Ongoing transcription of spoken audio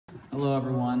Hello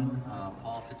everyone,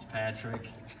 Paul Fitzpatrick,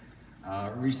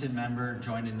 recent member,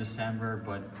 joined in December,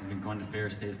 but I've been going to Fair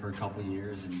State for a couple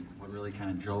years, and what really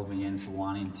kind of drove me into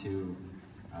wanting to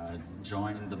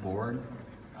join the board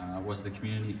was the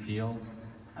community feel.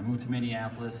 I moved to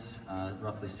Minneapolis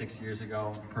roughly 6 years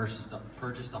ago, purchased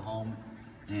a home,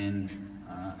 and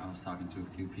I was talking to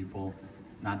a few people,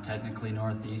 not technically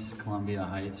Northeast Columbia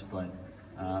Heights, but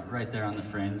right there on the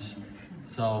fringe.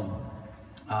 So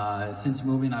since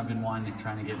moving, I've been wanting to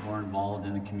try to get more involved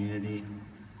in the community.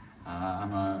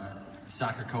 I'm a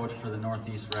soccer coach for the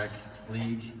Northeast Rec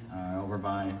League over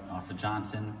by off of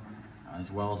Johnson,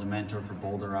 as well as a mentor for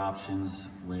Boulder Options,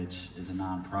 which is a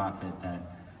nonprofit that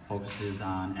focuses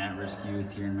on at-risk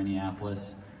youth here in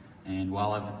Minneapolis. And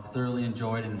while I've thoroughly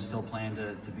enjoyed and still plan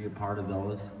to be a part of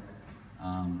those,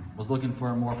 was looking for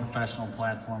a more professional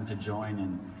platform to join.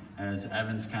 And as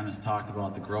Evan's kind of talked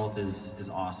about, the growth is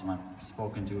awesome. I've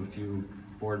spoken to a few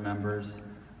board members.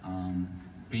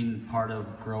 Being part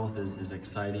of growth is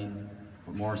exciting,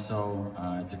 but more so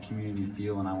it's a community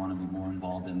feel, and I want to be more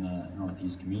involved in the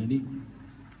Northeast community.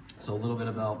 So a little bit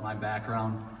about my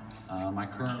background. My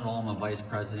current role, I'm a vice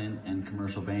president and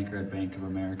commercial banker at Bank of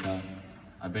America.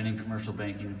 I've been in commercial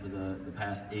banking for the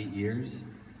past 8 years,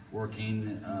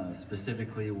 working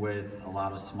specifically with a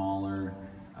lot of smaller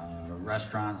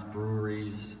restaurants,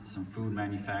 breweries, some food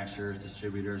manufacturers,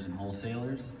 distributors, and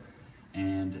wholesalers.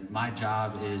 And my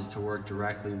job is to work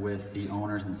directly with the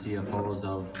owners and CFOs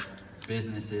of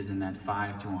businesses in that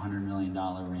 $5 to $100 million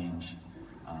range,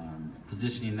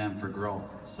 positioning them for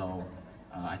growth. So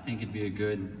I think it'd be a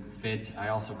good fit. I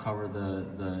also cover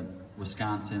the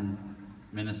Wisconsin,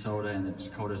 Minnesota, and the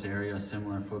Dakotas area, a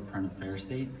similar footprint of Fair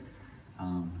State.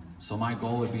 So my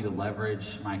goal would be to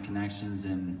leverage my connections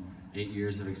and 8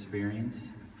 years of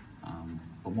experience,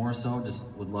 but more so just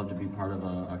would love to be part of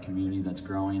a community that's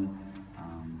growing.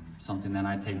 Something that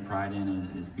I take pride in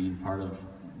is being part of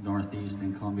Northeast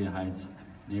and Columbia Heights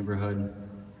neighborhood.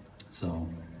 So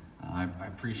I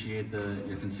appreciate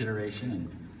your consideration, and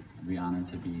I'd be honored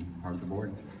to be part of the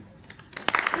board.